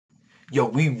yo,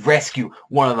 we rescue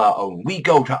one of our own. We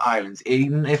go to islands,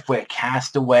 even if we're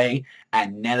cast away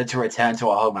and never to return to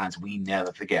our homelands. We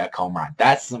never forget a comrade.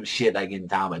 That's some shit that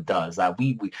Gintama does. Like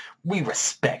we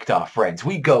respect our friends.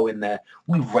 We go in there,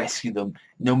 we rescue them,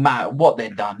 no matter what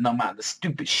they've done, no matter the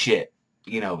stupid shit.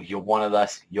 You know, you're one of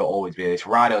us. You'll always be this.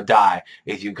 Ride or die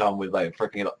if you come with like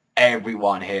freaking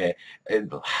everyone here.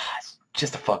 It's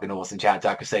just a fucking awesome chapter,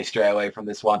 I could say straight away from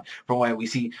this one. From where we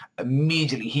see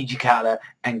immediately Hijikata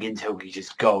and Gintoki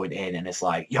just going in, and it's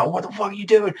like, yo, what the fuck are you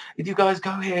doing? If you guys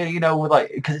go here, you know, with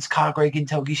like, because it's Kagure,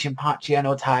 Gintoki, Shinpachi, and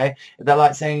Otai, they're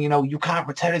like saying, you know, you can't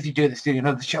return if you do this, you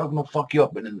know, the Shogun will fuck you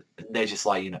up, and they're just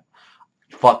like, you know,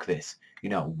 fuck this. You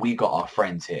know, we got our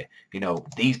friends here. You know,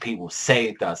 these people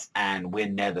saved us, and we're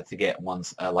never to get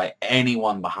one's like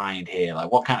anyone behind here.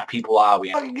 Like, what kind of people are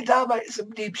we? Fucking guitar, mate,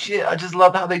 some deep shit. I just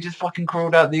love how they just fucking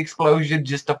crawled out the explosion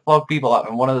just to fuck people up.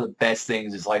 And one of the best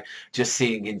things is like just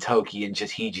seeing Gintoki and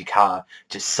just Hijikata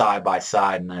just side by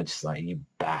side, and they're just like, you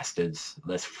bastards,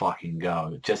 let's fucking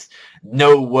go. Just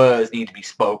no words need to be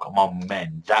spoken among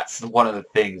men. That's one of the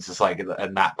things. It's like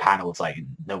in that panel, it's like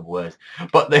no words.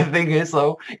 But the thing is,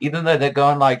 though, even though they're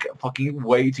going like fucking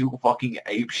way too fucking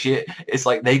ape shit, it's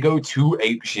like they go too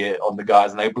ape shit on the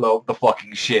guys and they blow up the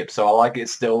fucking ship. So I like it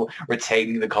still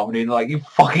retaining the comedy and like, you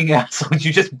fucking assholes,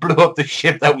 you just blew up the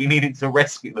ship that we needed to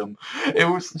rescue them. It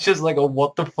was just like a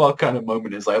what the fuck kind of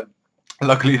moment. It's like,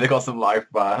 luckily they got some life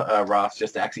rafts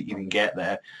just to actually even get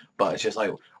there. But it's just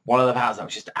like one of the parts that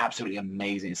was just absolutely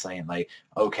amazing, saying like,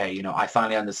 okay, you know, I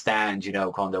finally understand, you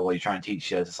know, Kondo, what you're trying to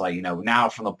teach us. It's like, you know, now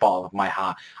from the bottom of my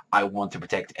heart, I want to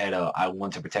protect Edo. I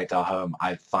want to protect our home.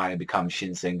 I finally become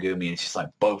Shinsengumi. It's just like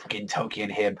both Gintoki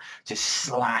and him just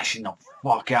slashing the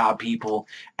fuck out of people.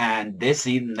 And this,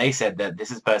 even they said that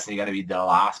this is personally going to be the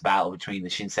last battle between the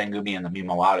Shinsengumi and the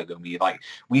Mimawara Gumi. Like,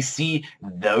 we see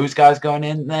those guys going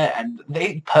in there, and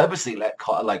they purposely let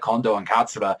like Kondo and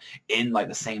Katsura in like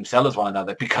the same cell as one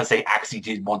another because they actually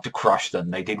did want to crush them.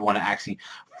 They did want to actually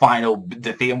final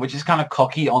defeat them, which is kind of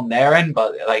cocky on their end,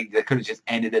 but like they could have just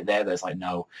ended it there. There's like,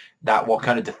 no, that what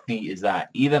kind of defeat is that?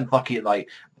 Even fucking like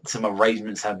some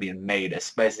arrangements have been made,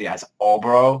 especially as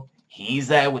Obro. He's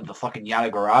there with the fucking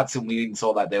Yanagarats, and we even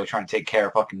saw that they were trying to take care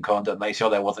of fucking Kondo and make sure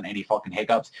there wasn't any fucking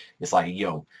hiccups. It's like,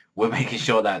 yo, we're making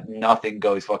sure that nothing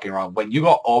goes fucking wrong. When you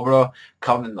got Obra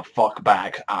coming the fuck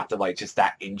back after like just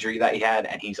that injury that he had,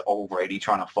 and he's already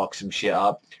trying to fuck some shit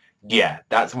up, yeah,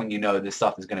 that's when you know this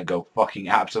stuff is gonna go fucking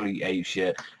absolutely ape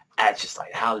shit. And it's just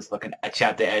like how this fucking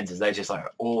chapter ends is they're just like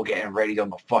all getting ready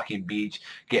on the fucking beach,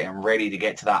 getting ready to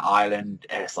get to that island,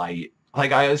 and it's like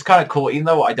it was kind of cool, even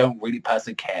though I don't really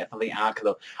personally care for the arc of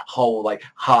the whole like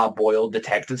hard-boiled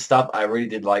detective stuff. I really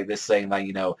did like this saying that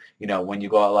you know when you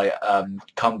got like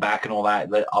come back and all that,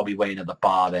 I'll be waiting at the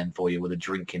bar then for you with a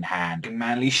drink in hand.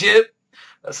 Manly shit.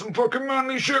 That's some fucking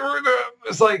manly shit right there.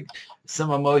 It's like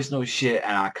some emotional shit,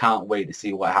 and I can't wait to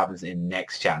see what happens in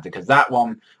next chapter, because that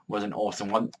one was an awesome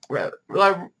one.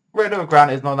 Like Red Over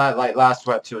Granite is not that, like last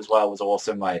rep 2 as well was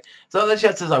awesome. Like some of the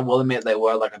chapters, I will admit, they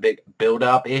were like a big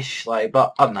build-up-ish. Like,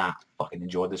 but other than that, I fucking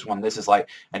enjoyed this one. This is like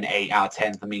an 8 out of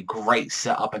 10 for me. Great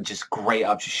setup and just great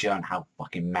up, just showing how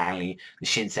fucking manly the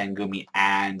Shinsengumi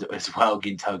and as well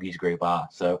Gintoki's group are.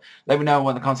 So let me know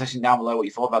in the comment section down below what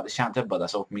you thought about this chapter. But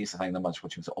that's all from me. So thank you very much for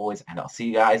watching as always, and I'll see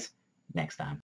you guys next time.